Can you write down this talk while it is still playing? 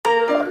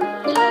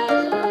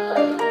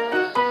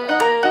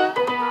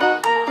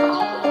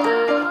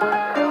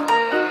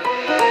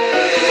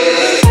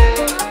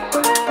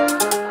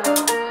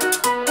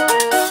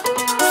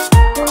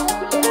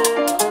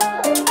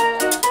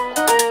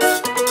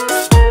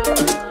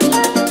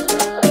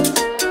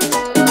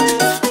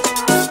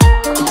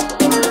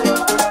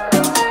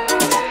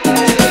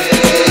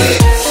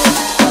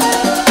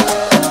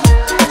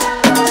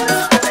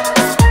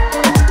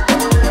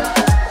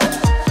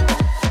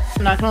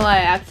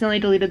accidentally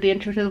deleted the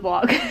intro to the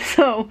vlog,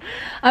 so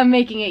I'm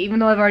making it even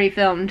though I've already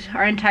filmed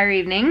our entire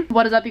evening.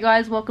 What is up, you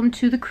guys? Welcome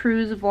to the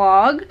cruise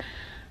vlog.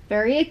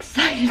 Very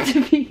excited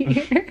to be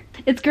here.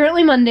 It's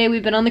currently Monday.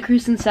 We've been on the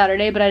cruise since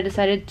Saturday, but I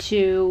decided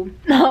to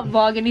not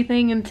vlog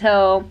anything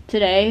until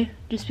today,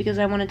 just because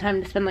I wanted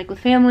time to spend like with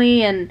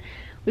family, and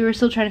we were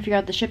still trying to figure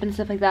out the ship and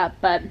stuff like that.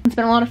 But it's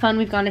been a lot of fun.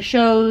 We've gone to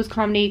shows,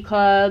 comedy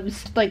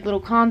clubs, like little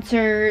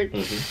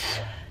concerts,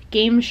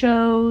 game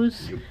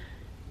shows,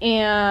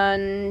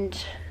 and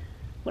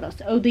what else?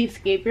 Oh, the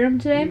escape room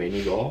today.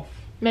 Mini golf.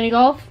 Mini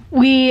golf.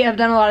 We have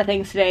done a lot of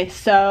things today,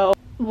 so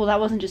well, that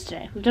wasn't just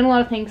today. We've done a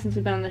lot of things since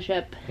we've been on the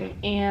ship,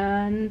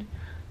 and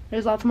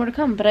there's lots more to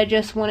come. But I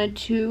just wanted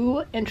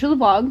to intro the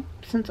vlog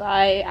since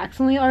I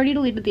accidentally already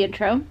deleted the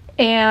intro,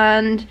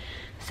 and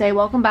say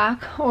welcome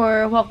back,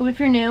 or welcome if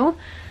you're new.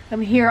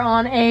 I'm here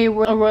on a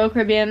Royal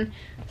Caribbean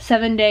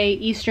 7-day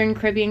Eastern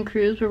Caribbean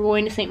cruise. We're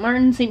going to St.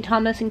 Martin's, St.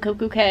 Thomas, and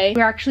Coco Cay.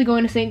 We're actually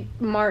going to St.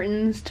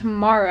 Martin's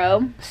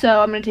tomorrow,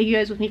 so I'm going to take you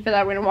guys with me for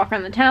that. We're going to walk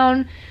around the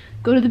town,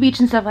 go to the beach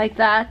and stuff like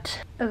that.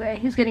 Okay,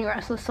 he's getting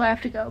restless, so I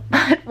have to go.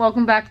 But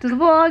welcome back to the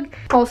vlog.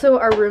 Also,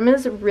 our room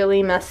is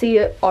really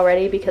messy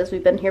already because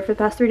we've been here for the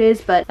past 3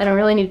 days, but I don't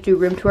really need to do a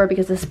room tour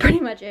because this is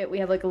pretty much it. We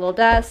have like a little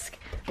desk.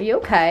 Are you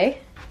okay?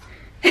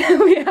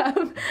 We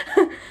have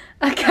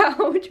a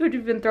couch, which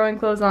we've been throwing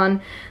clothes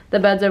on. The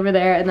bed's over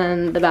there, and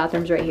then the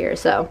bathroom's right here,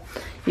 so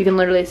you can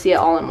literally see it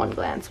all in one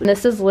glance.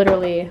 This is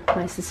literally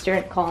my sister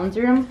and Colin's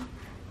room,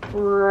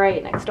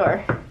 right next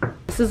door.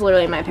 This is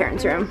literally my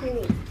parents' room,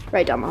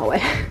 right down the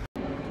hallway.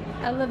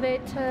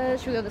 Elevator.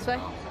 Should we go this way?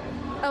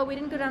 Oh, we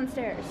didn't go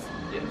downstairs.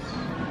 Yes.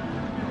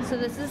 So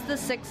this is the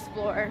 6th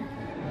floor.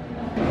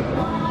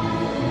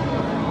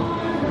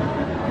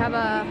 Have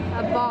a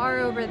bar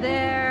over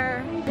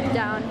there,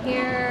 down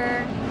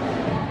here.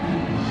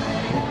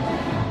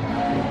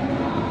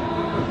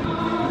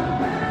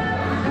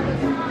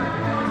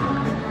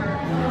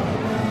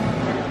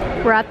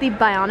 We're at the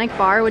Bionic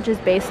Bar, which is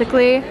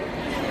basically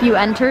you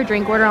enter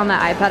drink order on the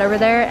iPad over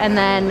there, and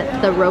then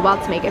the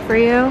robots make it for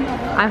you.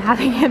 I'm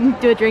having him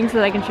do a drink so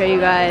that I can show you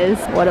guys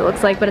what it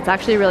looks like, but it's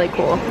actually really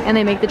cool. And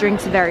they make the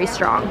drinks very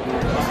strong.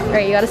 All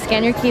right, you gotta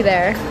scan your key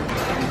there.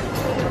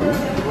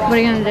 What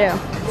are you gonna do?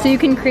 So you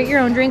can create your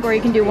own drink, or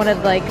you can do one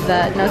of like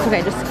the, no, it's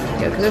okay, just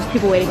go, because there's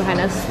people waiting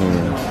behind us.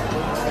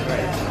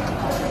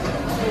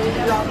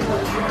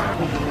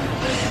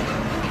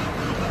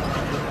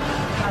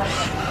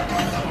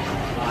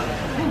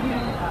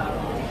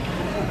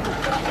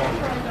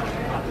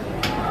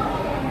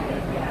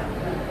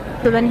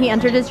 So then he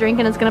entered his drink,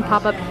 and it's gonna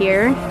pop up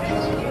here,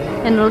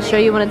 and it'll show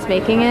you when it's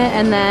making it,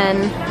 and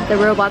then the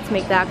robots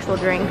make the actual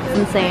drink. It's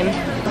insane.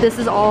 This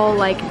is all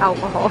like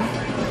alcohol.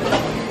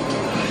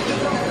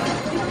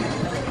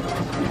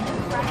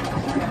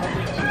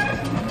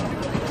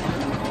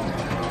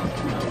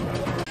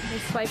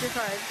 Just swipe your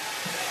card.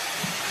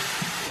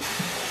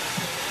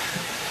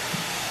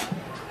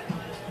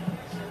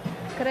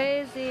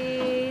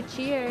 Crazy.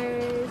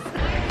 Cheers.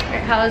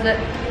 Alright, how is it?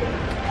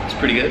 It's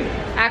pretty good.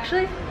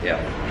 Actually? Yeah.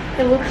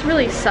 It looks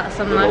really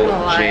sus, I'm not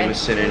gonna lie.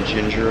 Jameson and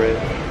ginger ale.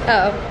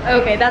 Oh,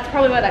 okay, that's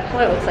probably why that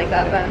color looks like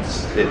that then.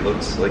 It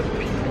looks like...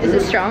 Is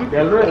it strong?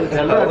 A little bit,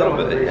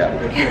 yeah.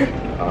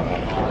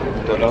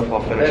 Don't know if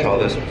I'll finish all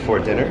this before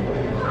dinner,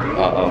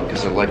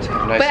 because I'd like to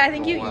have a nice... But I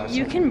think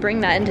you can bring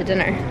that into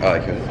dinner. Oh, I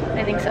could?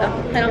 I think so.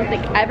 I don't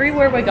think...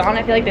 Everywhere we're gone,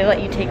 I feel like they let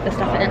you take the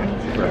stuff in.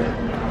 Right.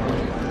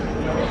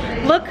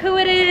 Look who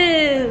it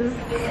is!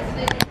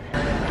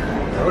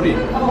 Howdy.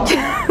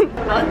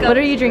 What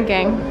are you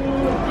drinking?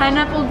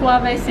 Pineapple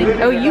guava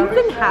secret. Oh, you've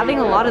been having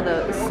a lot of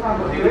those.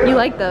 You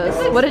like those.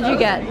 What did you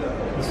get?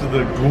 This is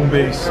the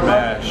Goombay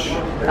Smash.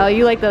 Oh,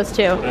 you like those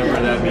too.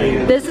 Whatever that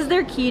means. This is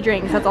their key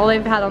drinks. That's all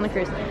they've had on the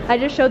cruise. I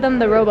just showed them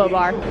the Robo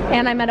Bar,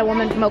 and I met a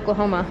woman from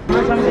Oklahoma.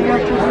 That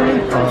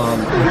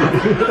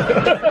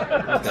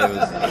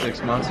was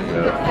 6 months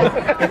ago.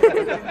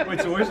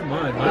 Wait, so where's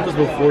mine? Mine was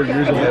about 4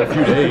 years old in a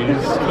few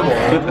days. Come on.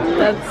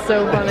 That's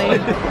so funny.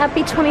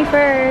 Happy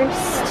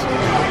 21st.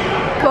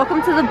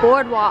 Welcome to the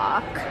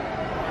boardwalk.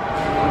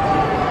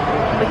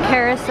 The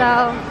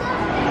carousel.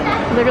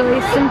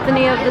 Literally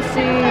symphony of the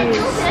seas.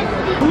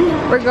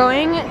 We're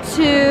going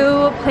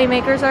to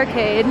Playmakers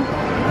Arcade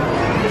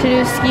to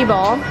do skee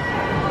ball.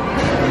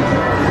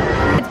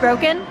 It's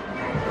broken?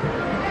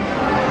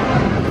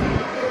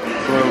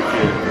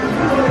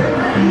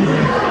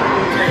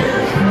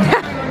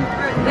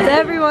 It's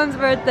everyone's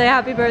birthday.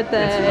 Happy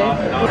birthday.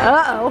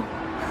 Uh-oh.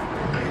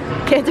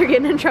 Kids are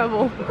getting in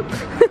trouble.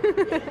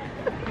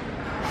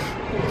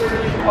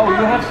 Oh, you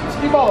have some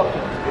skee ball up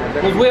there?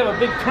 Because we have a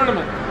big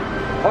tournament.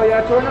 Oh,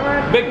 yeah,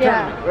 tournament? Big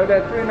tournament. Well,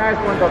 there's 3 nice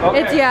ones up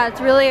there. It's, yeah,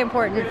 it's really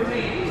important.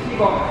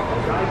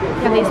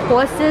 Have these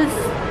horses.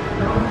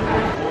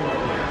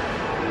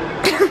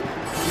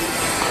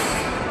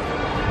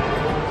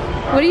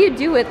 What do you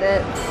do with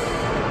it?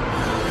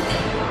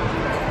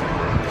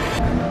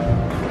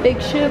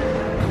 Big ship.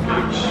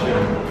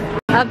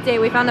 Update,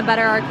 we found a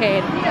better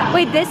arcade.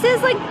 Wait, this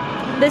is like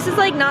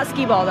not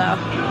skee ball though.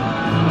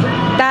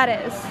 That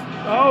is.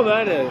 Oh,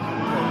 that is.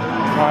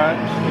 Alright.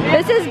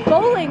 This is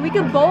bowling. We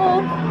could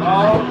bowl.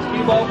 Oh,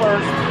 you bowl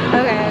first.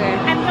 Okay.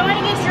 I'm going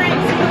to get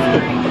drinks.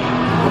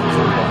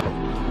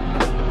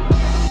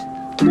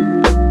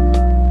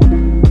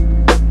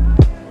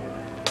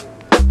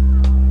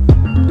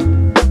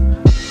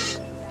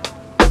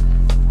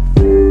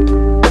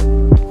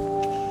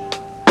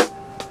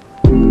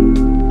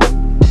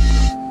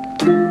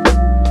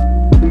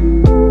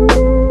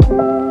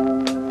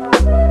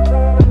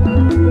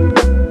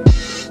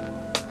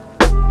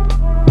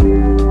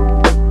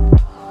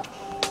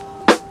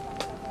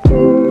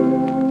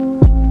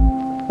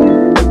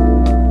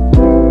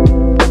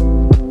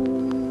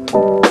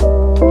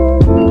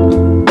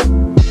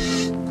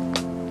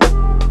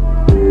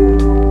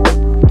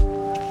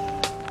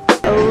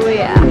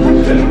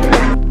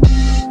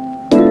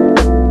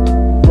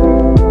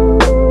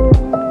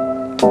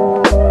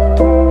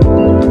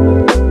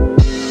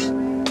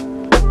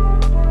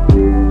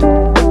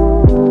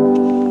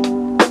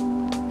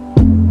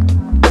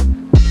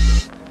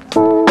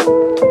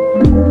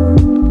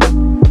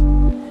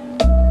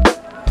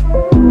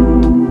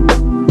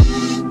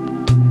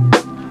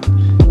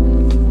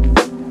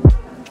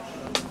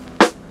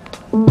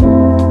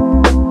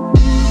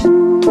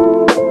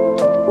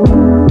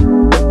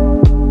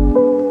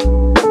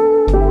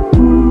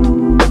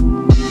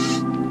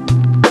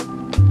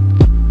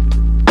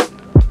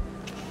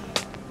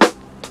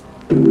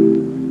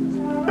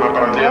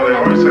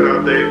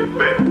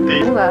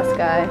 Last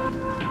guy.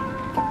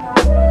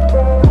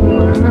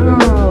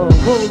 Oh,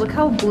 whoa, look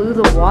how blue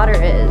the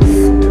water is.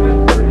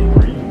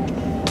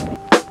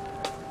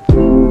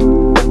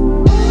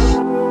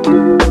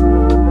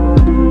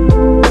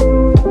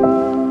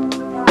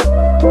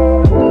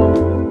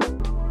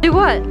 Do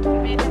what?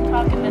 I made him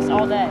talk in this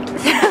all day.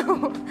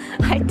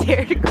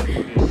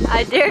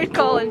 I dared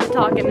Colin to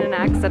talk in an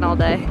accent all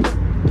day.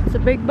 It's a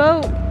big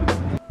boat.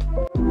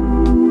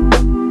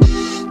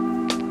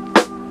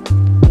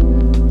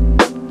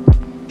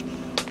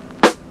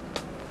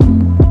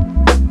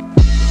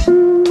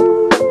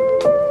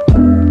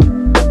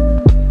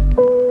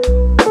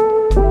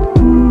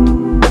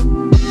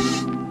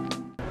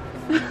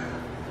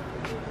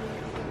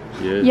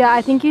 Yeah,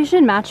 I think you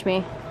should match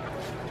me.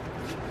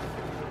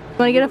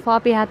 Want to get a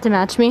floppy hat to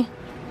match me?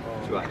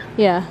 Do I?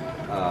 Yeah.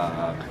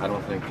 I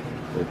don't think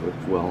they look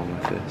well on my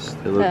face.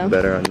 They look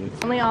better on you.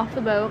 Only off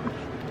the boat,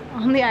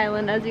 on the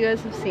island, as you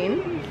guys have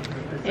seen.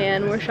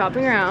 And we're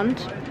shopping around.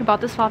 I bought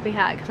this floppy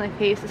hat because my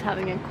face is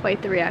having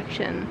quite the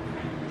reaction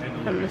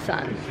from the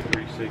sun.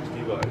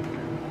 360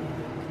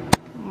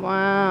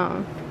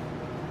 Wow.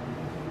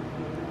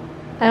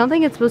 I don't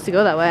think it's supposed to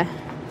go that way.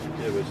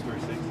 Yeah, but it's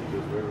 360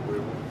 goes wherever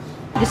it wants.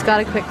 Just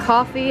got a quick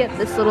coffee at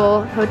this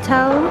little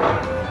hotel.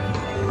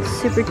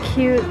 Super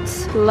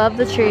cute. Love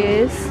the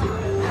trees.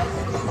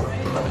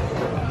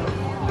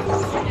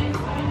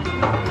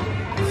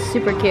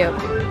 Super cute.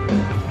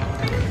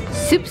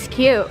 Soup's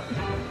cute.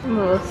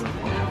 Almost.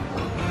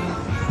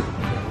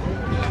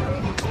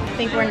 I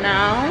think we're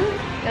now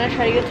gonna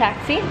try to get a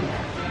taxi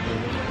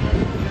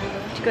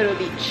to go to a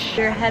beach.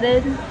 We're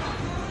headed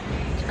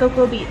to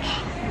Cocoa Beach.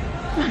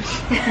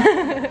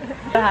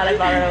 The hat I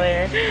bought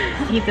earlier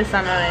to keep the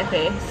sun on my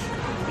face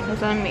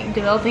because I'm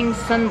developing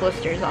sun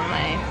blisters on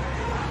my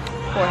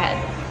forehead.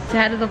 Say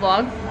hi to the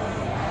vlog.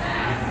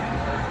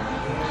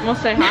 We'll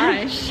say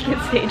hi. She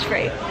gets stage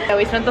fright. Yeah,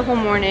 we spent the whole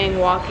morning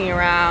walking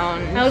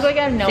around. I look like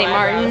I have no St.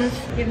 eyebrows. Martin's.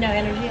 You have no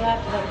energy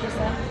left? Is that what you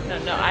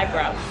said? No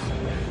eyebrows.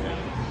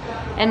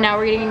 And now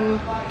we're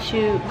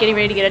getting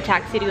ready to get a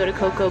taxi to go to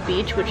Cocoa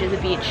Beach, which is a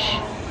beach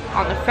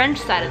on the French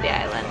side of the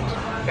island,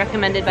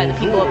 recommended by the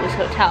people of this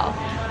hotel.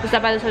 We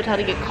stopped by this hotel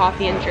to get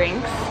coffee and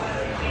drinks,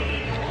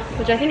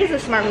 which I think is a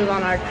smart move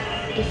on our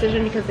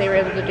decision because they were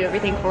able to do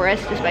everything for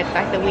us despite the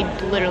fact that we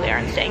literally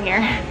aren't staying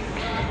here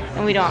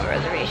and we don't have a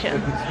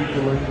reservation. I can speak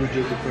the language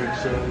of the French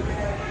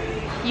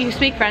side. You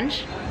speak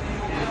French?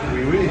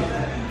 Oui, oui.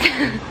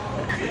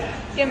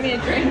 Give me a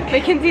drink.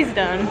 Mackenzie's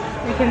done.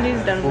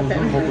 Mackenzie's done with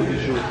him.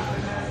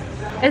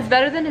 It's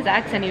better than his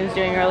accent he was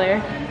doing earlier.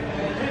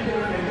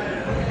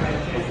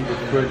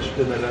 French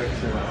in that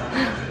accent.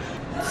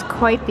 It's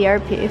quite the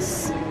art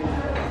piece.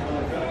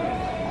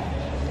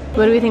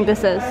 What do we think this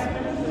is?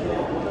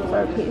 It's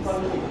art piece.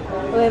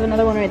 Oh, we have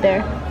another one right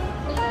there.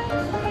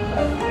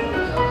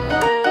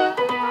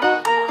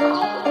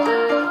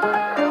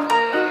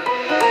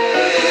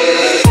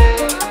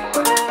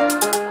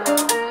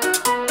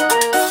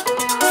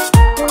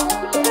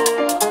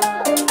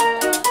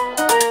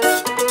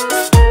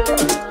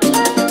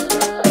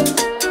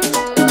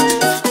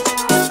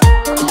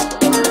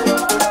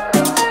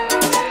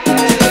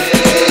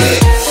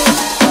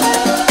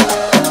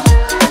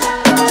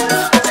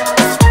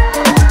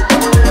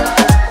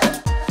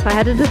 If I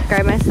had to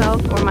describe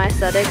myself or my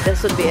aesthetic,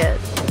 this would be it.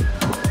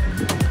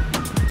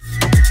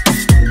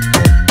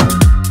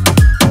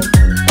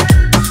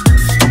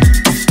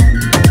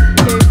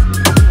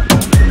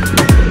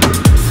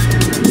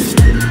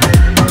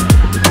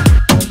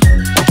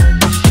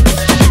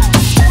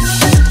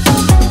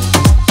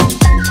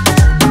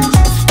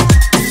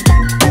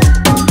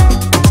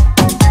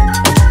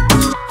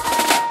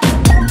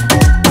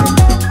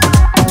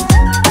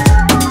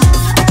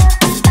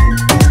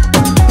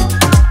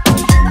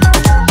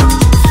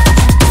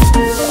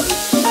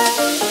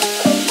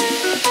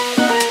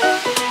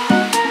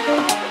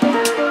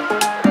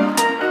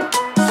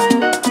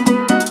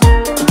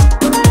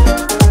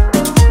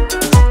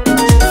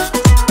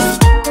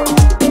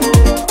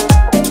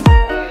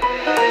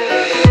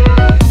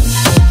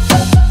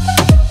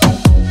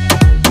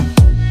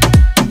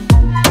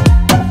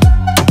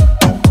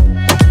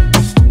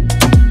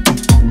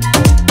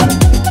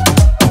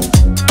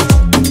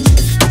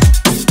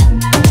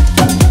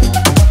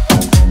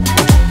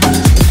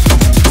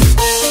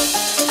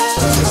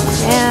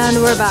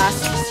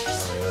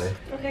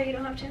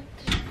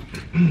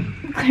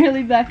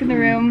 back in the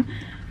room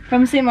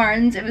from St.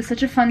 Martin's. It was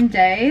such a fun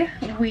day.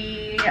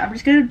 I'm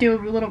just gonna do a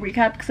little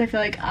recap because I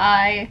feel like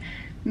I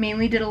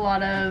mainly did a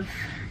lot of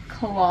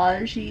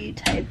collage-y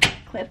type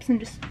clips and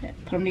just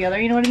put them together,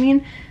 you know what I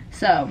mean?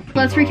 So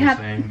let's recap.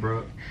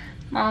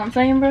 I'm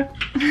saying, bro.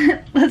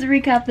 Let's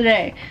recap the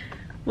day.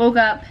 Woke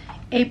up,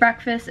 ate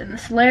breakfast in the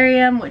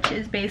solarium, which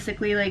is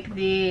basically like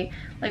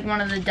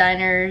one of the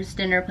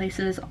dinner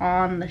places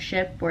on the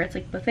ship where it's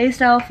like buffet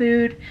style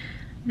food.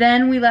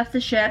 Then we left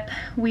the ship.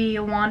 We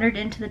wandered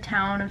into the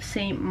town of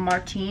St.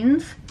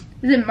 Martin's.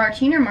 Is it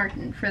Martin or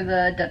Martin for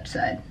the Dutch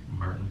side?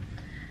 Martin.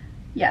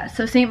 Yeah,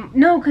 so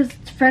no, because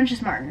French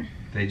is Martin.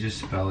 They just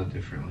spell it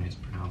differently. It's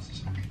pronounced the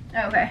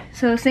same. Okay,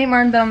 so St.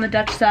 Martin, but on the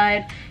Dutch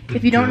side.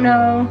 If you don't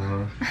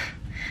know,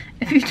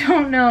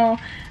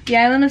 the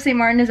island of St.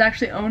 Martin is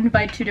actually owned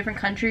by 2 different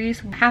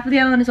countries. Half of the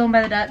island is owned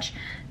by the Dutch,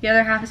 the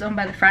other half is owned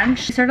by the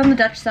French. We started on the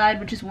Dutch side,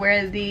 which is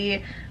where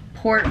the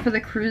port for the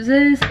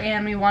cruises,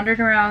 and we wandered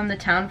around the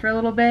town for a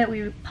little bit.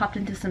 We popped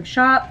into some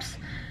shops.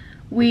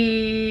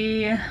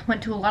 We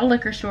went to a lot of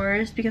liquor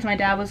stores because my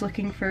dad was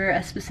looking for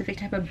a specific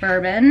type of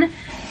bourbon.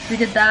 So we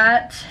did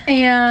that,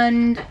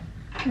 and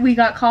we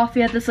got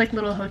coffee at this like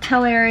little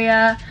hotel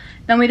area.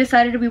 Then we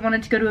decided we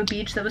wanted to go to a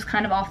beach that was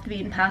kind of off the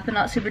beaten path and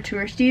not super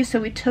touristy, so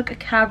we took a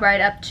cab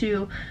ride up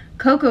to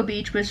Xoxo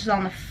Beach, which is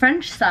on the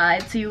French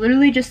side. So you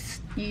literally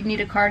you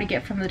need a car to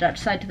get from the Dutch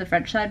side to the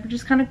French side, which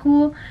is kind of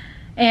cool.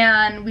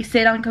 And we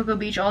stayed on Xoxo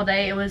Beach all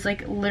day. It was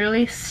like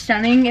literally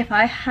stunning. If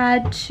I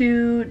had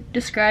to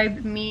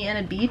describe me in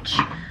a beach,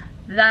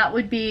 that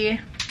would be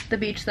the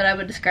beach that I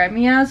would describe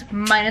me as,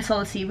 minus all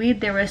the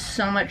seaweed. There was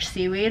so much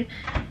seaweed.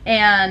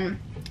 And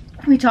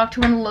we talked to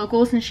one of the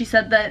locals and she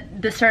said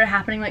that this started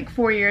happening like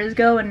 4 years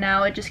ago, and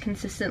now it just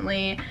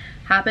consistently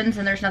happens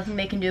and there's nothing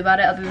they can do about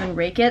it other than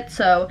rake it.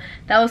 So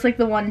that was like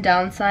the one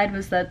downside,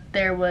 was that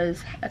there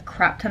was a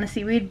crap ton of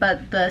seaweed,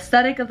 but the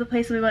aesthetic of the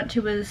place that we went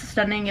to was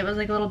stunning. It was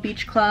like a little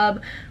beach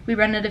club. We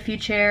rented a few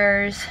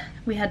chairs.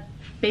 We had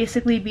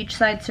basically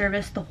beachside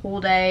service the whole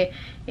day,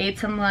 ate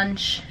some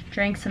lunch,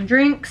 drank some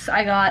drinks.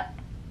 I got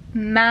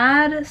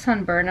mad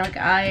sunburn. Like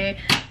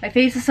my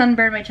face is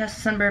sunburned, my chest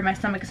is sunburned, my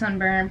stomach is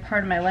sunburned,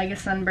 part of my leg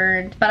is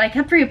sunburned, but I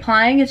kept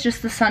reapplying. It's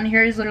just the sun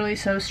here is literally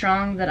so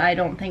strong that I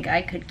don't think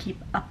I could keep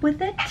up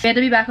with it. We had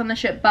to be back on the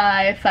ship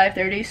by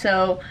 5:30,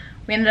 so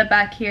we ended up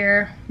back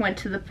here, went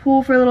to the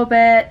pool for a little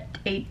bit,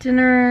 ate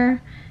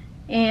dinner,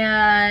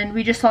 and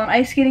we just saw an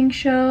ice skating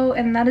show,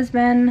 and that has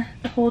been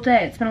the whole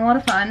day. It's been a lot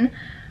of fun.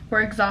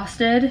 We're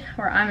exhausted,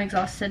 or I'm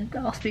exhausted,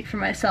 I'll speak for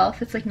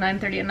myself. It's like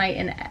 9:30 at night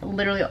and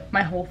literally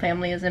my whole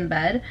family is in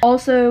bed.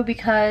 Also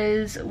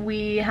because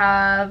we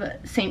have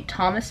St.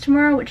 Thomas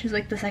tomorrow, which is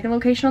like the second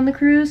location on the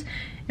cruise,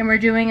 and we're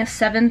doing a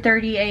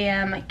 7:30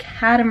 a.m.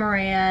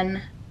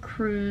 catamaran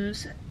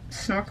cruise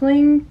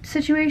snorkeling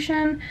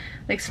situation,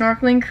 like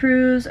snorkeling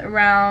cruise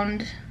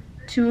around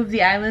 2 of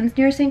the islands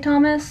near St.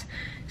 Thomas.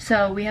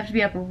 So we have to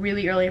be up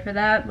really early for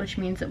that, which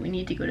means that we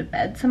need to go to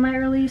bed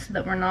semi-early so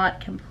that we're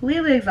not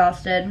completely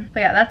exhausted.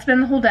 But yeah, that's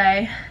been the whole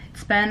day.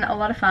 It's been a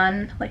lot of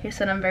fun. Like I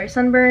said, I'm very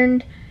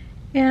sunburned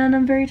and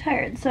I'm very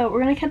tired. So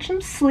we're gonna catch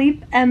some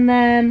sleep and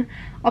then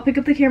I'll pick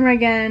up the camera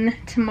again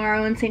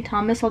tomorrow in St.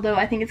 Thomas, although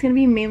I think it's gonna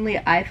be mainly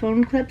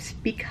iPhone clips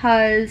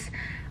because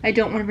I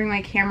don't want to bring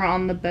my camera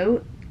on the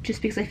boat,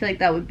 just because I feel like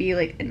that would be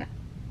like an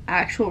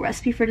actual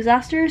recipe for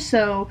disaster.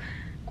 So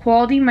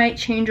quality might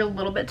change a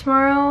little bit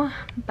tomorrow,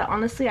 but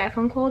honestly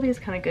iPhone quality is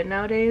kind of good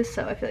nowadays,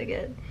 so I feel like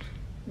it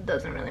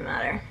doesn't really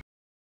matter.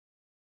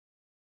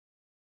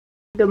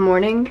 Good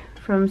morning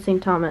from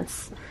St.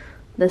 Thomas.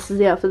 This is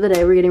the outfit of the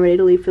day. We're getting ready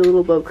to leave for a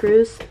little boat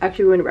cruise.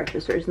 Actually, we're going to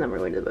breakfast first and then we're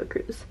going to the boat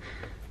cruise.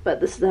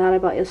 But this is the hat I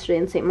bought yesterday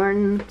in St.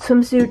 Martin.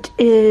 Swimsuit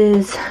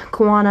is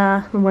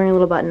Kiwana. I'm wearing a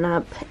little button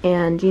up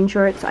and jean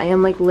shorts. I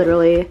am like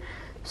literally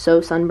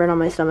so sunburned on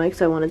my stomach,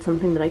 so I wanted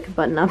something that I could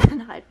button up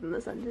and hide from the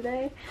sun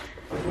today.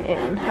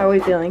 And how are we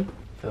feeling?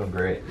 Feel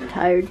great.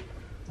 Tired?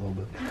 A little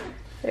bit.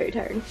 Very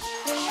tired.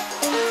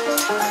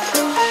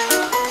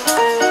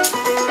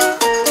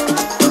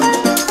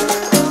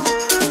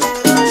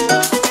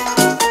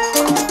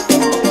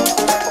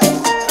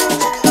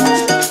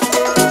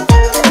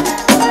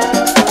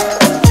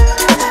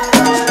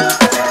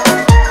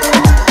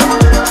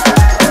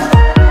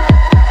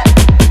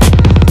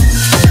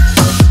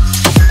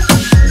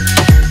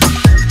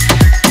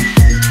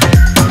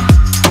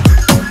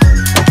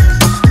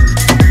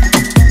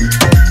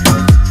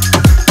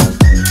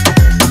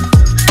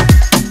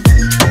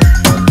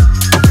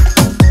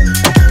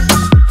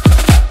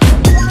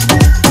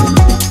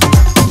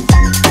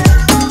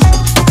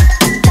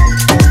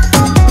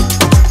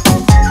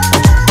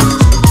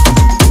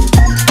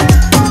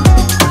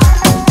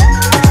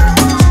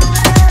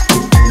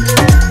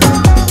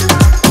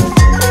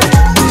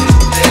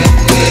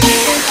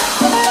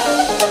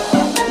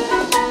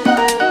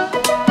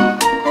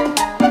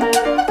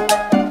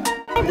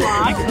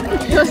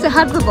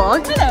 How's the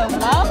vlog? Hello,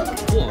 vlog.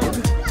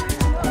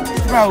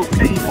 About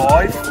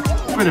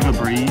 85. Bit of a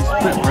breeze,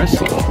 bit of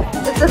brisk.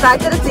 It's the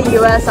fact that it's a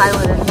US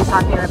island and he's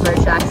talking in a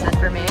British accent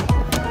for me.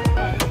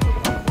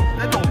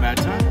 That don't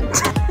matter.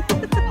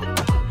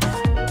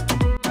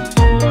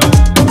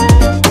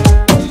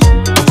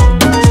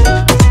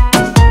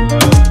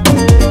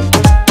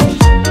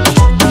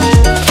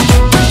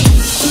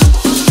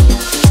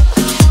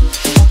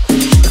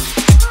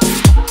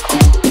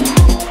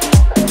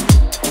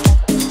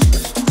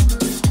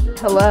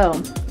 So,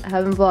 I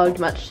haven't vlogged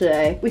much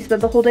today. We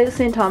spent the whole day at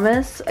St.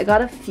 Thomas. I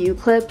got a few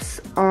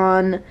clips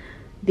on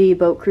the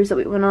boat cruise that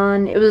we went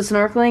on. It was a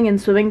snorkeling and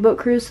swimming boat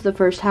cruise. So the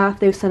first half,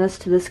 they sent us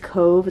to this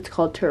cove. It's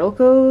called Turtle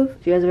Cove,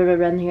 if you guys have ever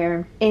been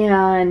here.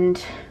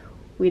 And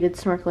we did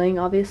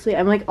snorkeling, obviously.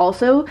 I'm like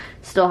also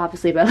still half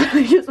asleep. I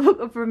literally just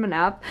woke up from a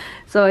nap.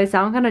 So I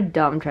sound kind of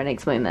dumb trying to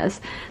explain this.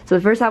 So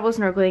the first half was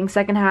snorkeling.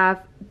 Second half,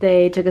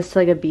 they took us to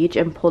like a beach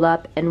and pulled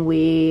up and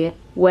we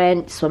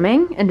went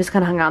swimming and just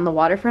kind of hung out in the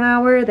water for an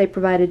hour. They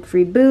provided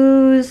free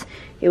booze.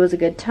 It was a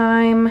good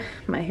time.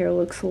 My hair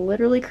looks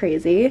literally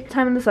crazy.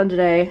 Time in the sun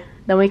today.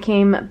 Then we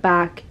came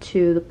back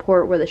to the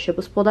port where the ship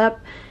was pulled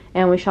up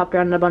and we shopped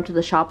around in a bunch of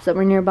the shops that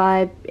were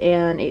nearby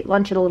and ate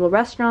lunch at a little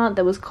restaurant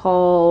that was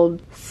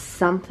called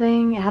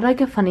something. It had like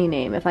a funny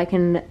name. If I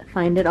can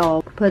find it,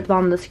 I'll put it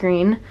on the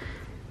screen.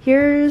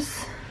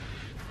 Here's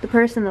the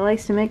person that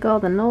likes to make all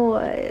the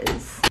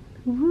noise.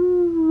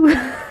 Woo.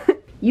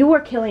 You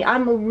were killing,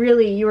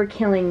 you were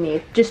killing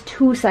me. Just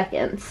 2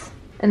 seconds.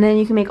 And then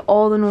you can make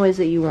all the noise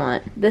that you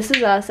want. This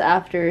is us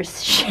after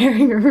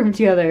sharing a room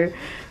together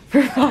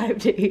for 5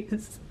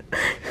 days.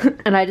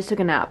 And I just took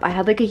a nap. I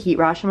had like a heat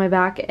rash on my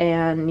back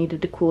and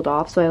needed to cool it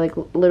off. So I like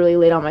literally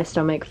laid on my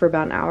stomach for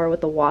about an hour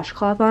with a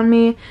washcloth on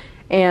me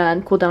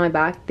and cooled down my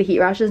back. The heat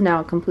rash is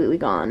now completely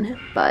gone,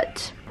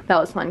 but that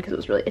was fun because it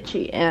was really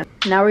itchy. And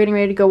now we're getting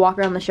ready to go walk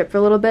around the ship for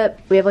a little bit.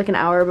 We have like an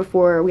hour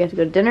before we have to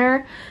go to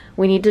dinner.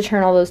 We need to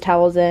turn all those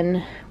towels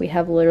in. We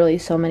have literally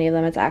so many of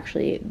them, it's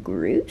actually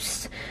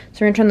gross.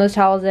 So we're gonna turn those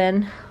towels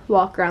in,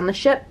 walk around the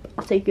ship.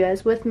 I'll take you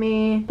guys with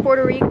me.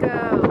 Puerto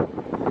Rico,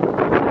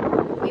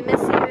 we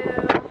miss you.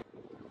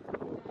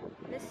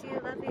 Miss you,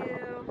 love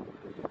you.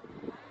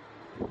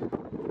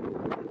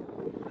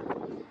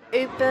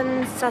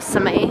 Open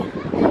sesame.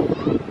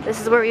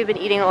 This is where we've been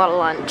eating a lot of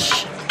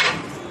lunch.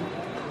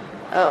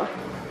 Oh,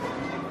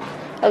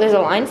 there's a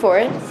line for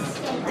it.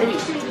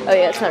 Oh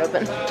yeah, it's not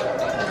open.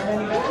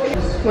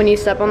 When you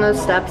step on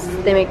those steps,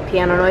 they make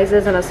piano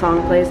noises and a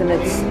song plays and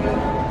it's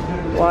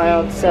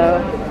wild, so.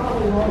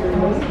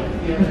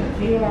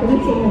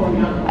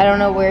 I don't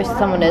know where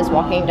someone is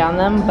walking down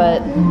them,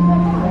 but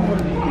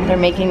they're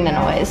making the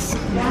noise.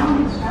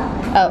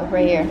 Oh,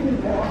 right here.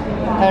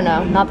 Oh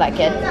no, not that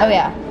kid. Oh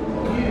yeah.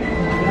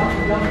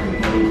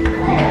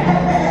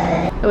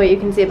 Oh wait, you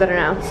can see it better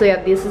now. So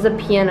yeah, this is a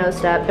piano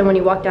step, and when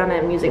you walk down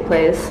it, music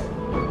plays.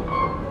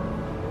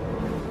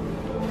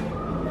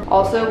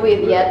 Also, we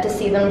have yet to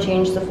see them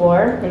change the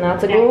floor, and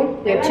that's a goal.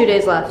 We have 2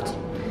 days left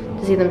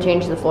to see them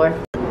change the floor.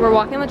 We're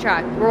walking on the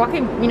track. We're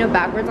walking, you know,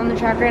 backwards on the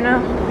track right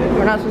now.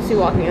 We're not supposed to be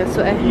walking this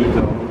way.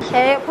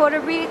 Hey, Puerto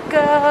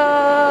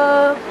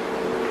Rico!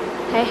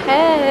 Hey,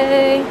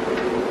 hey!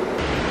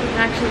 We can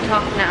actually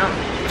talk now.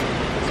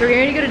 So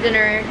we're gonna go to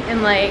dinner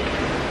in like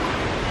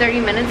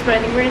 30 minutes, but I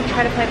think we're gonna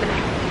try to find the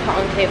ping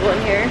pong table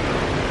in here.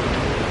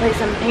 Play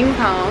some ping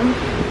pong,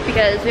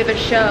 because we have a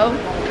show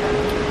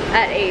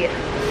at 8.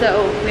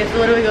 So we have to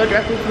literally go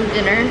directly from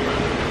dinner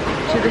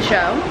to the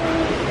show.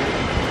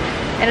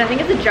 And I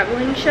think it's a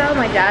juggling show.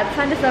 My dad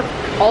signed us up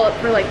all up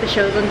for like the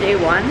shows on day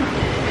 1.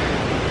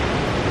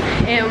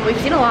 And we've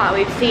seen a lot.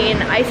 We've seen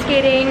ice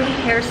skating,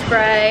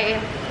 hairspray,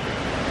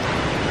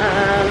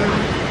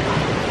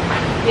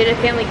 we did a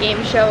family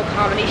game show, a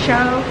comedy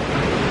show.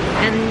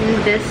 And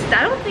this,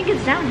 I don't think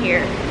it's down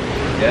here.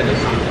 Yeah, it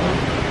is.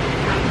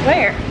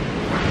 Where?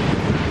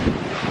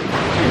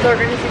 So we're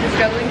going to see this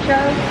juggling show,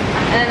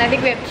 and then I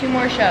think we have 2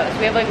 more shows.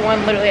 We have like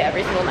one literally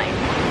every single night.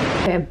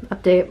 Okay,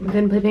 update. We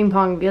couldn't play ping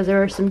pong because there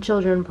were some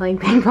children playing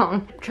ping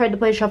pong. Tried to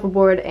play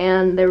shuffleboard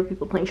and there were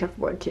people playing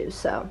shuffleboard too.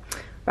 So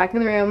back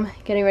in the room,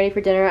 getting ready for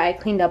dinner. I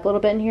cleaned up a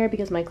little bit in here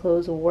because my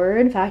clothes were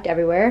in fact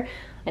everywhere.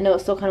 I know it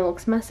still kind of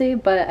looks messy,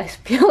 but I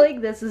feel like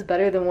this is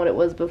better than what it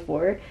was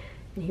before.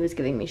 And he was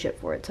giving me shit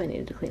for it, so I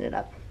needed to clean it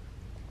up.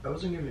 I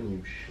wasn't giving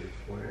you shit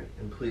for it,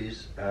 and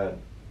please add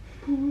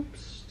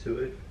poops to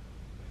it.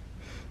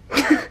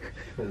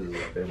 This is a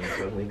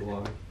family-friendly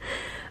vlog.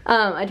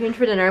 I changed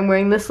for dinner. I'm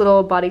wearing this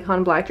little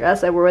bodycon black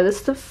dress. I wore this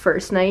the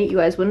first night. You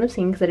guys wouldn't have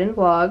seen because I didn't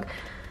vlog.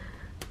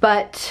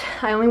 But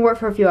I only wore it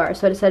for a few hours,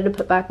 so I decided to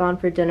put back on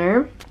for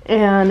dinner.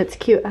 And it's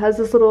cute. It has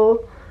this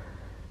little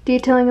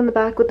detailing in the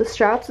back with the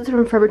straps. It's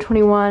from Forever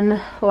 21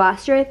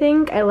 last year, I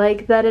think. I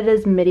like that it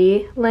is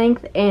midi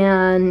length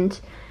and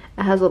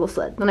it has a little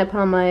slit. Then I put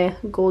on my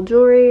gold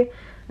jewelry.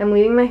 I'm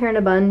leaving my hair in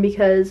a bun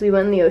because we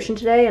went in the ocean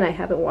today and I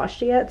haven't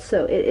washed it yet.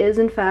 So it is,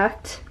 in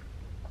fact,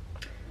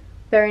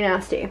 very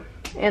nasty.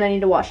 And I need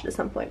to wash it at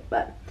some point,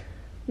 but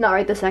not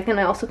right this second.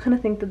 I also kind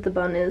of think that the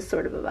bun is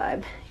sort of a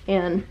vibe.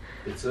 And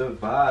it's a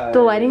vibe.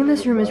 The lighting in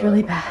this room is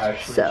really bad.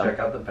 Actually, so check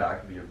out the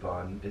back of your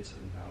bun. It's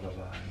not a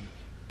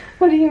vibe.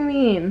 What do you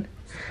mean?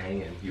 It's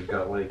hanging. You've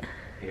got like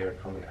hair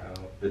coming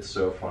out. It's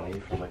so funny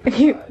from like the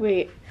side.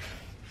 Wait.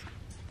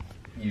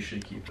 You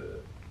should keep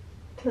it.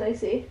 Can I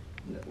see?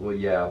 Well,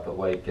 yeah, but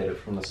like get it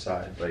from the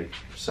side, like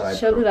side.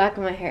 Show the back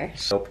of my hair.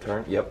 Nope,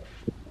 turn. Yep.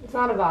 It's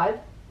not a vibe.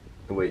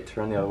 Wait,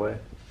 turn the other way.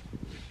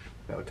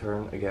 No,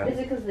 turn again. Is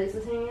it because this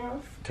is hanging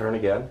out? Turn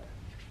again.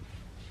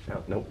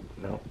 No, nope,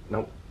 no,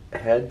 nope.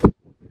 Head.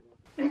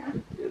 Is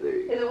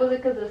it Was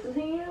it because this is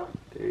hanging out?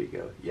 There you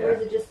go. Yeah. Or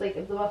is it just like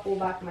if the buffalo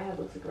back of my head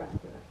looks like a rabbit?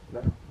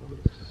 No.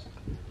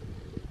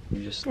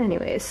 You just.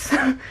 Anyways,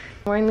 I'm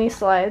wearing these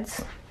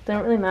slides. They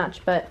don't really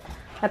match, but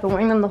I've been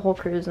wearing them the whole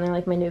cruise, and they're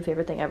like my new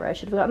favorite thing ever. I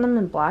should have gotten them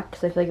in black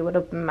because I feel like it would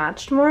have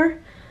matched more.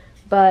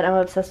 But I'm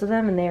obsessed with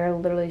them, and they are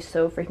literally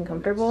so freaking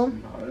comfortable.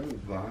 It's not a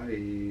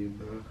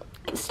vibe.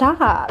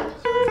 Stop.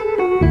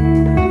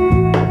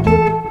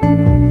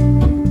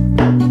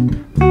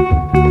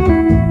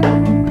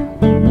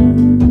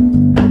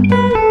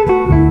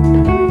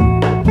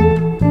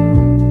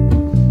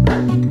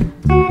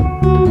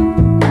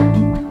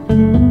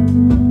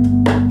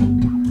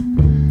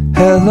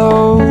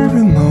 Hello,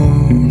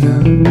 Ramona.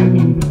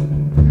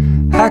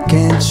 I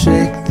can't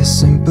shake the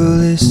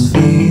simplest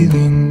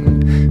feeling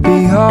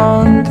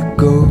beyond the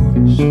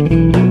ghost.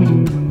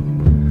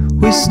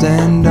 We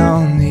stand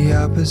on the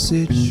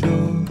opposite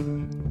shore.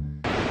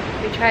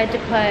 We tried to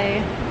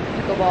play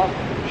pickleball.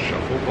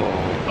 Shuffleball.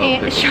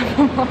 And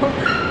shuffleball.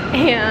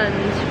 And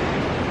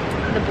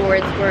the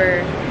boards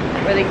were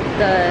where the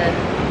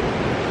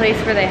place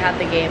where they had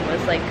the game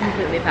was like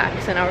completely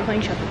packed. So now we're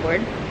playing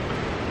shuffleboard.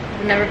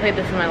 I've never played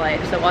this in my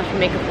life, so watch me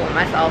make a fool of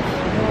myself.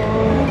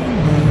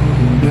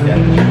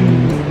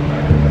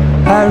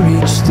 I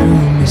reach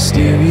through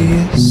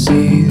mysterious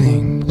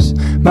ceilings,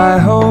 my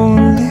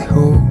only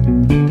hope.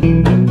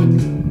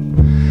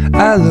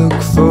 I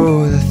look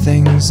for the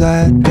things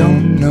I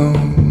don't know.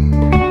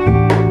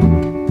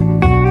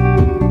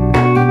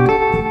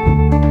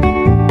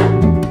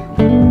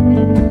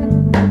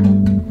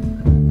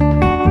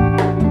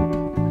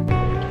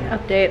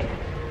 Update.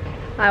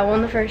 I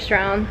won the first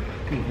round.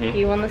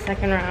 He won the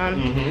second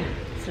round.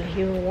 So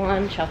he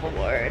won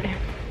shuffleboard.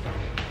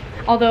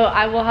 Although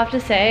I will have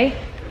to say,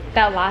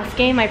 that last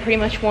game I pretty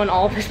much won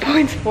all of his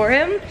points for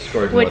him.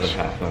 Scored more than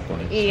half my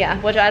points. Yeah,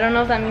 which I don't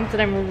know if that means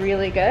that I'm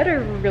really good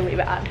or really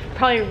bad.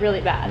 Probably really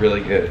bad.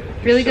 Really good.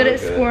 Really good at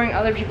scoring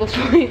other people's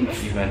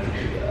points. You meant to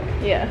do that.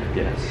 Yeah.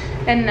 Yes.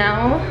 And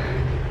now,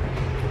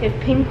 if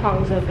ping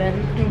pong's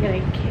open, I'm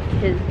gonna kick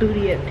his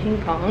booty at ping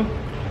pong.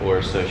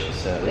 Or so she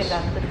says. Wait,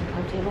 that's the ping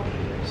pong table?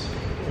 Yes. Is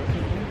it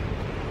taken?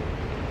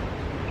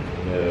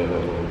 No,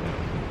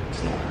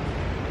 it's not.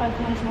 Oh, I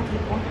thought I smelled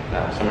table.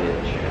 Somebody in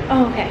the chair.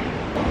 Oh, okay.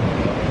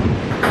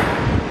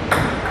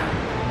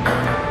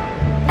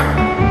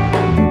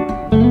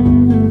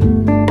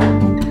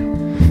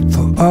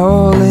 For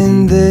all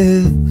in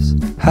this,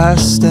 I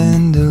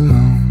stand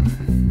alone.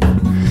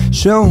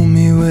 Show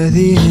me where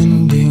the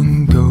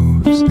ending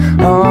goes.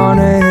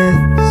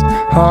 Honest,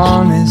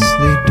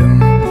 honestly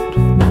don't.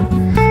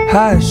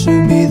 I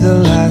should be the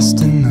last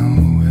to know.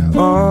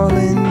 We're all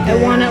in this. I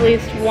won at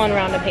least one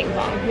round of ping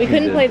pong. We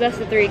couldn't play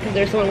best of 3 because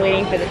there's someone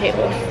waiting for the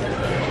table.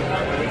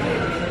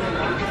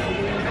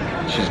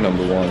 She's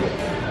number 1.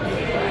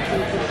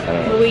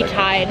 But we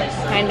tied,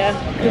 kinda,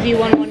 because you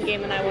won 1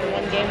 game and I won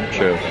 1 game.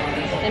 True.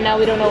 And now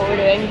we don't know what we're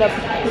doing, but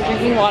we're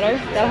drinking water.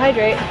 Gotta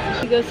hydrate.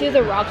 You go see if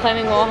the rock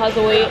climbing wall has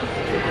a weight.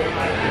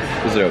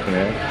 Is it open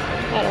there?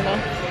 I don't know,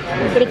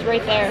 but it's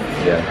right there.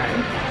 Yeah.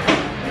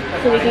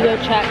 So we can go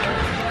check.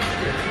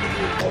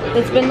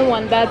 That's been the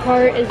one bad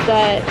part, is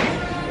that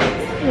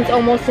it's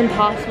almost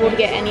impossible to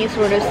get any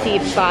sort of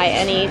seats by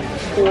any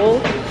pool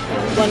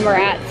when we're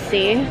at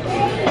sea,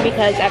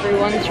 because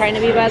everyone's trying to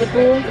be by the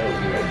pool.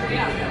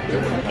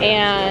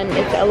 And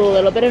it's a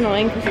little bit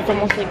annoying because it's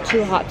almost like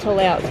too hot to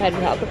lay outside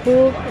without the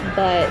pool,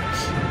 but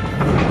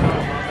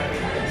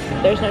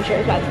there's no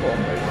chairs by the pool,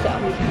 so.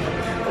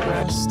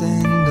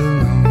 Stand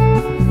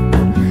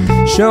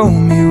alone. Show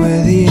me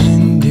where the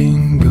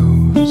ending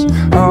goes.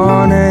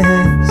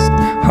 Honest,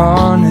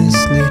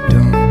 honestly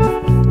don't.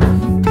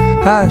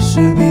 I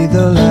should be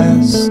the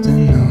last to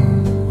know.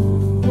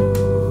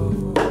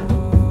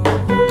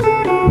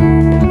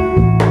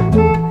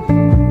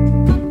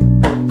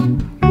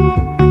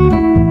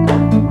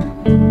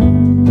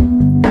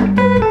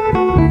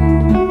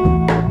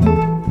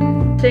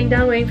 Sitting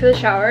down waiting for the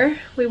shower.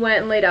 We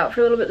went and laid out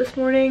for a little bit this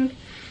morning,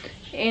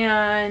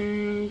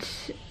 and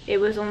it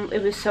was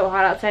so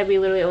hot outside. We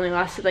literally only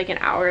lasted like an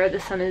hour. The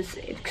sun is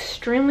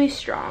extremely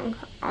strong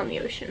on the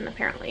ocean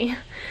apparently.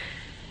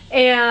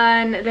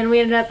 And then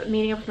we ended up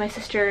meeting up with my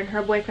sister and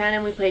her boyfriend,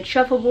 and we played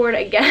shuffleboard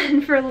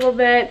again for a little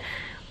bit.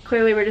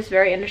 Clearly we're just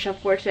very into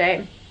shuffleboard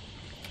today.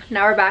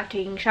 Now we're back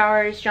taking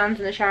showers. John's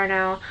in the shower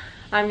now.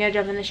 I'm gonna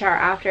jump in the shower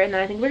after, and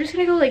then I think we're just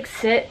gonna go like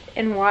sit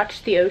and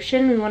watch the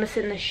ocean. We want to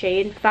sit in the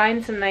shade,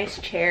 find some nice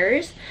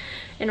chairs,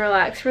 and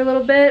relax for a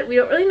little bit. We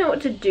don't really know what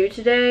to do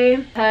today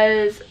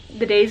because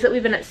the days that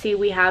we've been at sea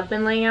we have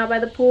been laying out by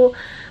the pool,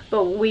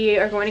 but we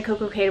are going to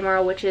Coco Cay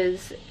tomorrow, which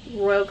is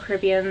Royal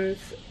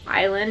Caribbean's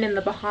island in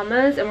the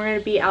Bahamas, and we're going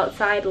to be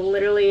outside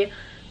literally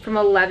from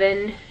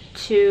 11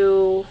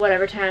 to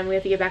whatever time we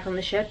have to get back on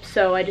the ship.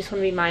 So I just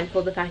want to be mindful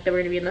of the fact that we're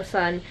going to be in the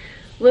sun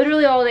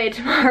literally all day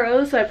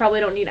tomorrow, so I probably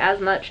don't need as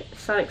much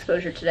sun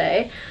exposure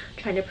today. I'm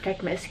trying to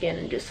protect my skin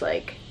and just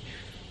like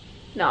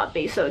not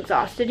be so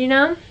exhausted, you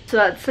know? So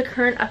that's the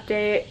current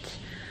update.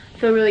 I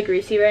feel really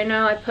greasy right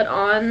now. I put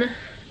on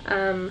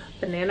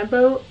Banana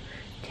Boat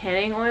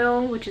tanning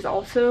oil, which is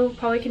also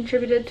probably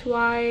contributed to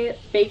why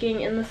baking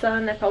in the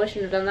sun. I probably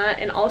shouldn't have done that.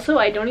 And also,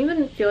 I don't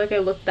even feel like I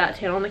look that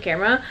tan on the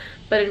camera,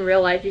 but in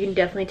real life you can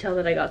definitely tell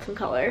that I got some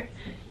color.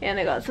 And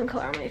I got some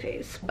color on my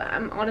face, but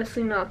I'm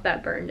honestly not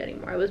that burned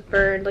anymore. I was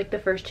burned like the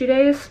first 2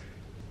 days,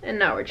 and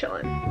now we're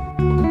chilling.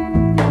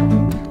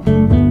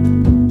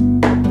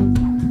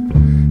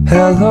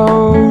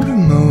 Hello,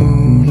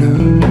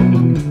 Ramona.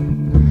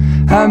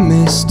 I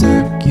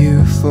mistook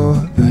you for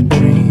a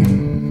dream.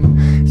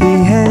 The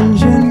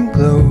engine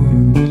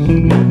glows,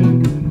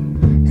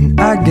 and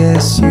I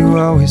guess you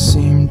always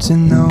seem to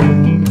know.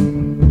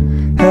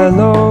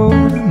 Hello,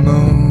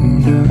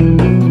 Ramona.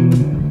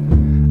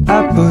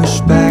 I push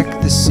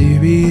back the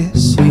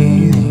serious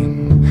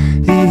feeling.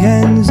 The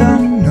end's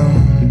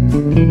unknown.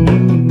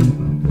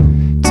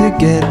 To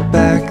get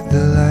back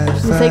the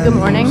life. Say good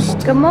morning.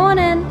 Good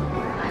morning.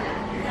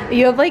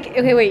 You have like,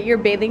 okay wait, your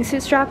bathing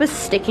suit strap is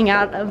sticking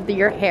out of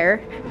your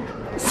hair.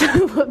 So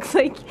it looks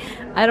like,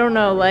 I don't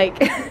know, like,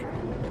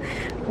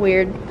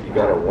 weird. You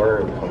got a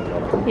worm coming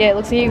up. Yeah, it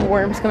looks like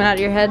worms coming out of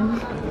your head.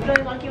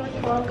 Really lucky with the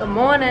vlog. Good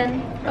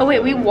morning. Oh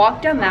wait, we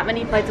walked down that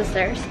many flights of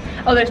stairs?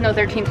 Oh, there's no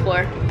 13th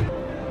floor.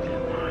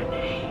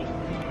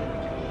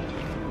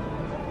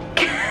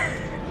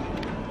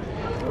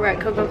 We're at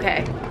Coco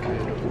Cay.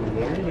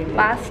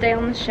 Last day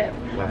on the ship.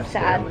 Last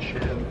Sad. day on the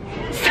ship.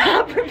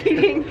 Stop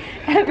repeating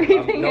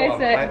everything I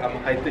say.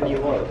 I'm hyping you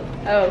up.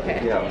 Oh,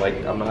 okay. Yeah,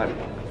 I'm not,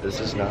 this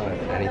is not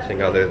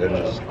anything other than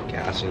just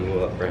gassing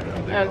you up right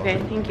now. Okay,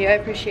 thank you. I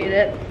appreciate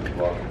it.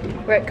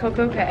 Welcome. We're at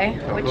Coco Cay,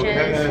 which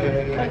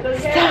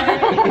is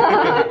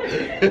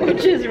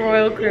which is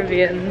Royal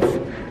Caribbean's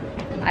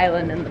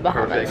island in the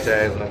Bahamas. Perfect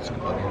day, let's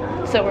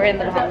go. So we're in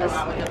the Bahamas.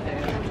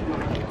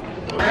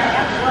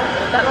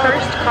 That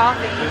first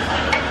coffee.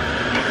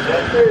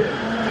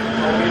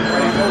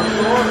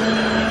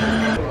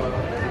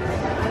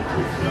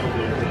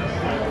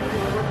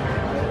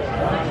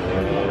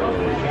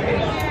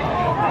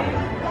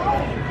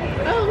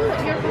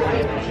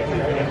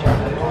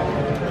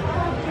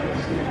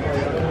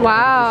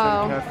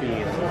 Wow.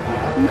 Caffeine.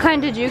 What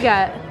kind did you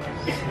get?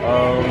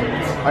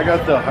 I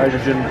got the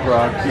hydrogen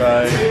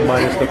peroxide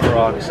minus the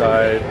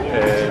peroxide,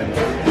 and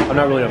I'm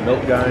not really a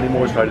milk guy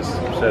anymore, so I just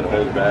said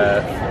whole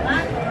bath.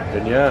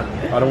 And yeah,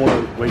 I don't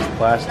want to waste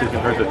plastic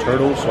compared to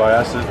turtles, so I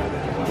asked it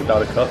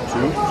without a cup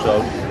too.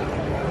 So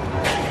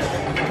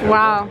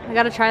Wow, I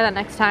gotta try that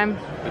next time.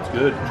 it's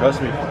good,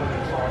 trust me.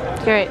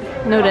 Great,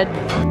 noted.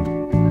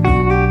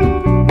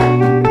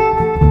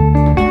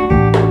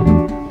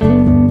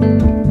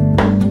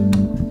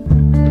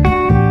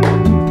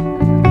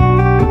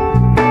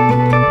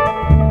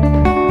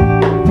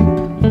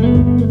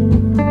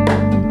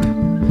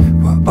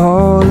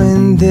 All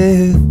in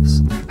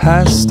this,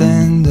 I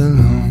stand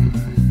alone.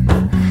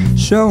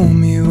 Show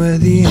me where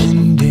the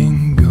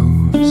ending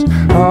goes.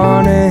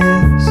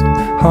 Honest,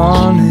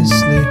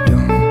 honestly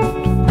don't.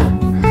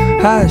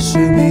 I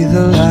should be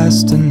the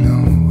last to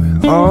know.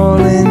 We're all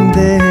in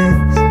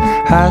this,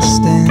 I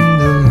stand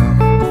alone.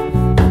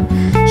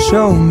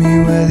 Show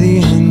me where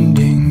the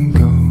ending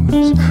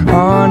goes.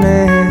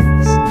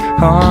 Honest,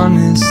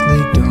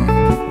 honestly don't.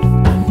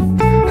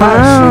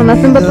 Wow,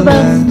 nothing but the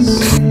best.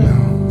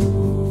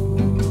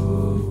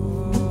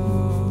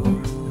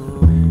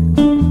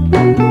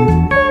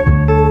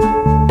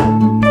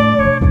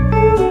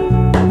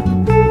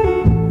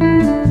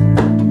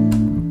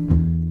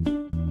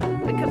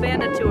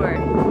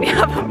 We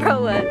have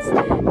umbrellas.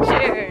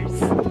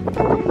 Cheers.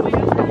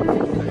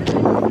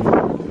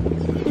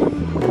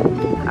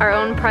 Our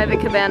own private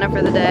cabana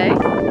for the day.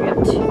 We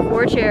have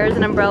 4 chairs,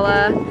 an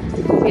umbrella.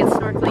 We get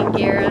snorkeling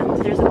gear.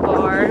 There's a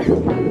bar.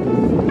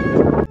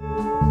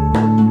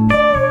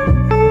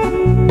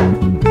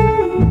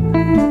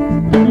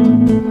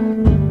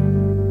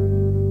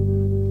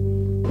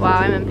 Wow,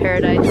 I'm in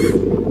paradise.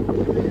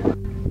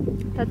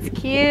 That's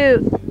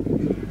cute.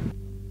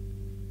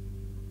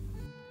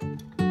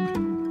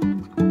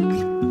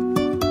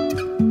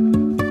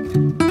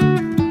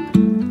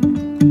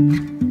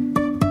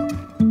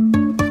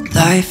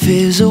 Life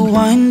is a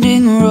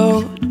winding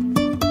road,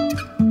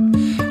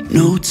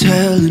 no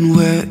telling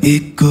where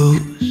it goes.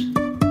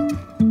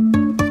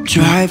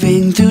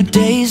 Driving through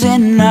days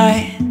and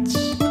nights,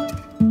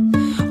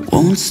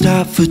 won't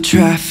stop for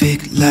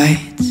traffic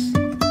lights.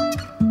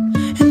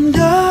 And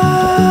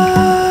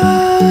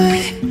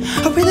I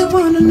really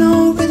wanna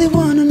know,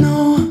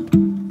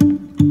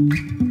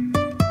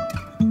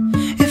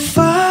 if I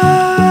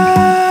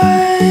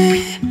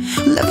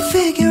will ever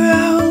figure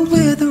out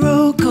where the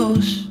road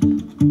goes.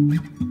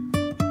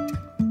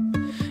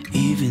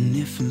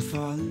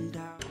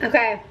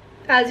 Okay,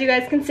 as you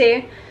guys can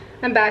see,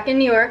 I'm back in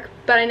New York,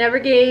 but I never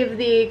gave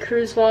the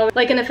cruise vlog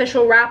like an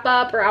official wrap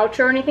up or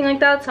outro or anything like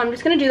that, so I'm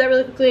just gonna do that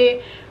really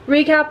quickly,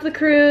 recap the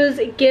cruise,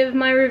 give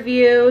my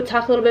review,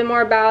 talk a little bit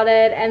more about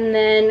it, and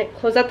then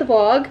close out the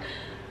vlog.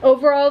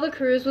 Overall, the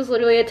cruise was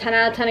literally a 10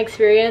 out of 10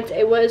 experience.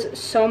 It was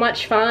so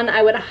much fun.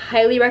 I would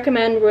highly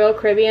recommend Royal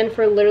Caribbean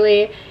for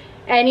literally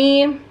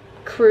any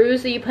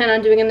cruise that you plan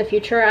on doing in the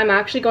future, I'm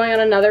actually going on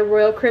another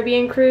Royal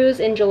Caribbean cruise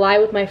in July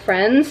with my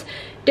friends.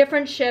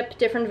 Different ship,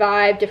 different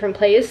vibe, different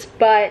place,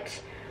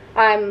 but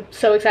I'm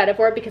so excited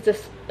for it because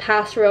this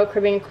past Royal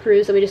Caribbean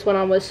cruise that we just went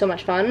on was so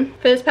much fun.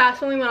 For this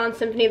past one, we went on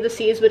Symphony of the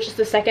Seas, which is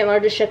the second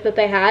largest ship that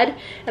they had,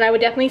 and I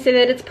would definitely say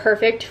that it's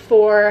perfect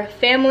for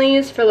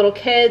families, for little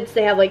kids.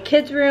 They have like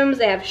kids rooms,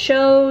 they have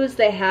shows,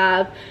 they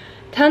have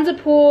tons of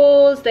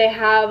pools, they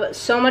have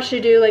so much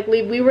to do. Like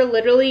we were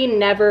literally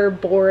never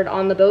bored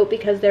on the boat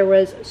because there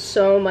was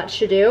so much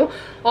to do.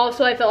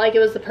 Also, I felt like it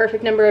was the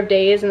perfect number of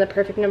days and the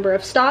perfect number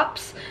of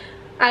stops.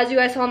 As you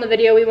guys saw in the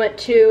video, we went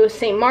to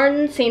St.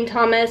 Martin, St.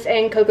 Thomas,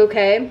 and Coco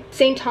Cay.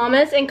 St.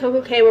 Thomas and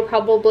Coco Cay were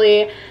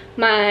probably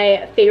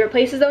my favorite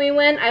places that we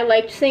went. I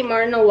liked St.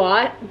 Martin a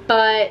lot,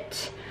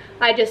 but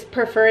I just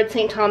preferred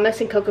St.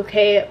 Thomas and Coco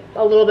Cay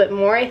a little bit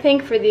more, I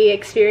think, for the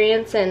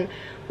experience and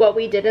what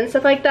we did and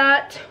stuff like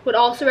that. Would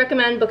also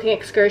recommend booking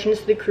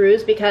excursions to the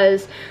cruise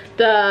because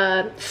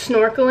the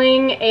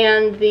snorkeling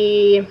and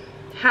the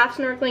half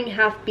snorkeling,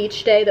 half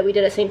beach day that we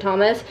did at St.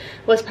 Thomas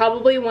was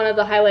probably one of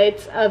the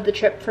highlights of the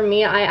trip for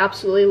me. I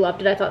absolutely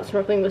loved it. I thought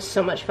snorkeling was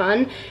so much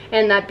fun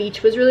and that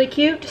beach was really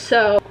cute.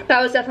 So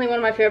that was definitely one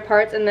of my favorite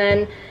parts. And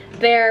then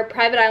their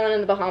private island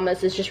in the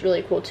Bahamas is just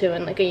really cool too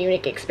and like a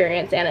unique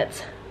experience, and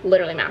it's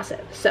literally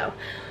massive. So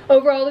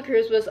overall, the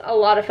cruise was a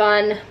lot of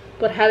fun.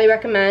 Would highly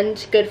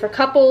recommend. Good for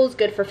couples,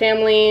 good for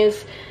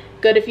families,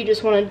 good if you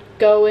just want to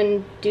go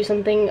and do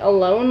something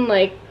alone,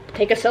 like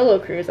take a solo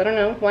cruise. I don't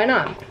know, why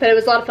not? But it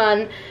was a lot of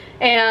fun,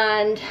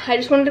 and I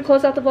just wanted to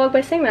close out the vlog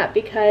by saying that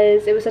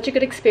because it was such a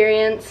good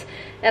experience.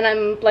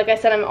 And like I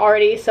said, I'm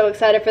already so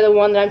excited for the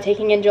one that I'm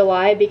taking in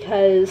July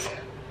because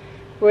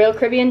Royal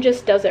Caribbean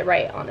just does it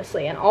right,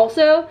 honestly. And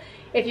also,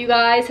 if you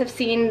guys have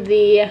seen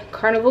the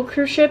Carnival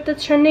cruise ship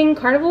that's trending,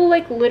 Carnival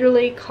like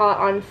literally caught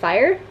on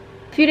fire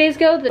a few days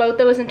ago. The boat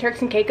that was in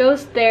Turks and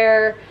Caicos,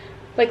 their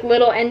like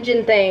little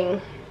engine thing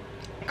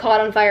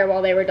caught on fire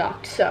while they were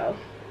docked. So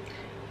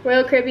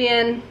Royal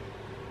Caribbean,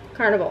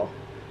 Carnival.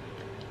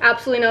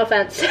 Absolutely no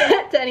offense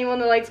to anyone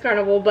that likes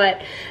Carnival,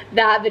 but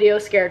that video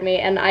scared me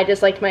and I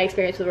just liked my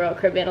experience with Royal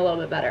Caribbean a little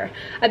bit better.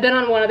 I've been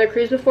on one other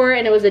cruise before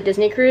and it was a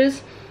Disney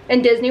cruise,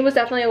 and Disney was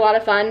definitely a lot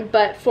of fun,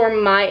 but for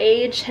my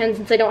age, and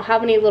since I don't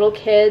have any little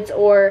kids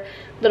or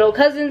little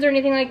cousins or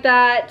anything like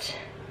that,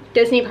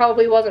 Disney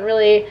probably wasn't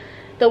really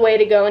the way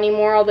to go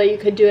anymore. Although you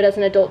could do it as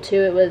an adult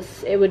too,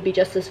 it would be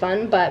just as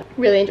fun, but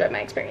really enjoyed my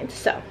experience.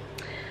 So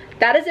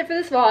that is it for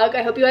this vlog.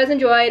 I hope you guys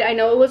enjoyed. I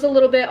know it was a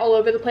little bit all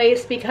over the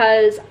place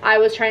because I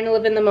was trying to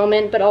live in the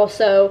moment but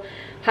also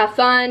have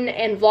fun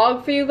and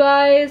vlog for you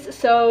guys.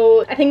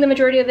 So I think the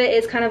majority of it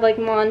is kind of like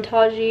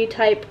montage-y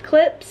type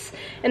clips,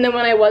 and then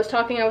when I was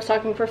talking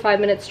for 5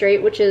 minutes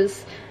straight, which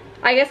is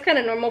I guess kind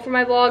of normal for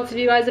my vlogs if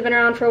you guys have been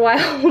around for a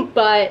while,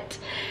 but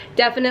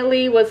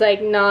definitely was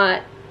like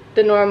not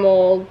the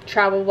normal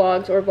travel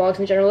vlogs or vlogs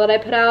in general that I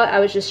put out.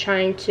 I was just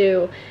trying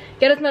to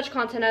get as much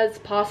content as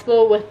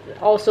possible with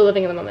also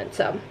living in the moment.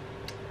 So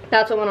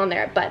that's what went on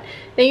there. But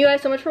thank you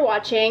guys so much for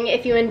watching.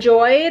 If you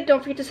enjoyed,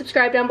 don't forget to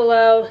subscribe down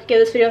below. Give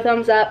this video a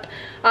thumbs up.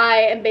 I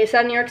am based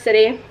out of New York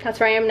City. That's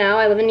where I am now.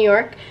 I live in New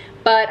York,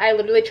 but I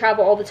literally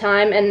travel all the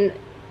time, and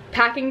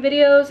packing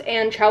videos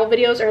and travel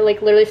videos are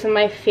like literally some of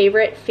my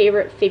favorite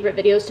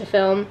videos to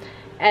film,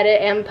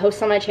 edit, and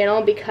post on my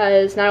channel,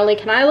 because not only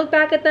can I look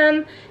back at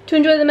them to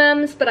enjoy the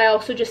memes, but I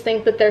also just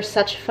think that they're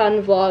such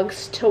fun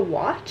vlogs to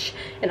watch,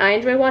 and I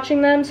enjoy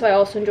watching them, so I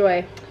also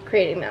enjoy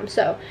creating them.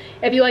 So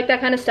if you like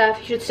that kind of stuff,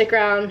 you should stick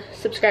around,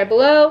 subscribe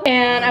below,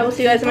 and I will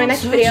see you guys in my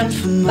next video.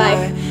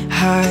 Bye.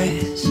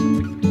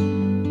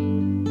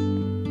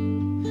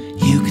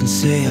 You can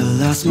say I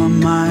lost my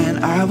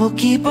mind, I will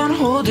keep on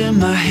holding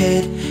my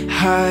head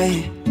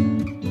high.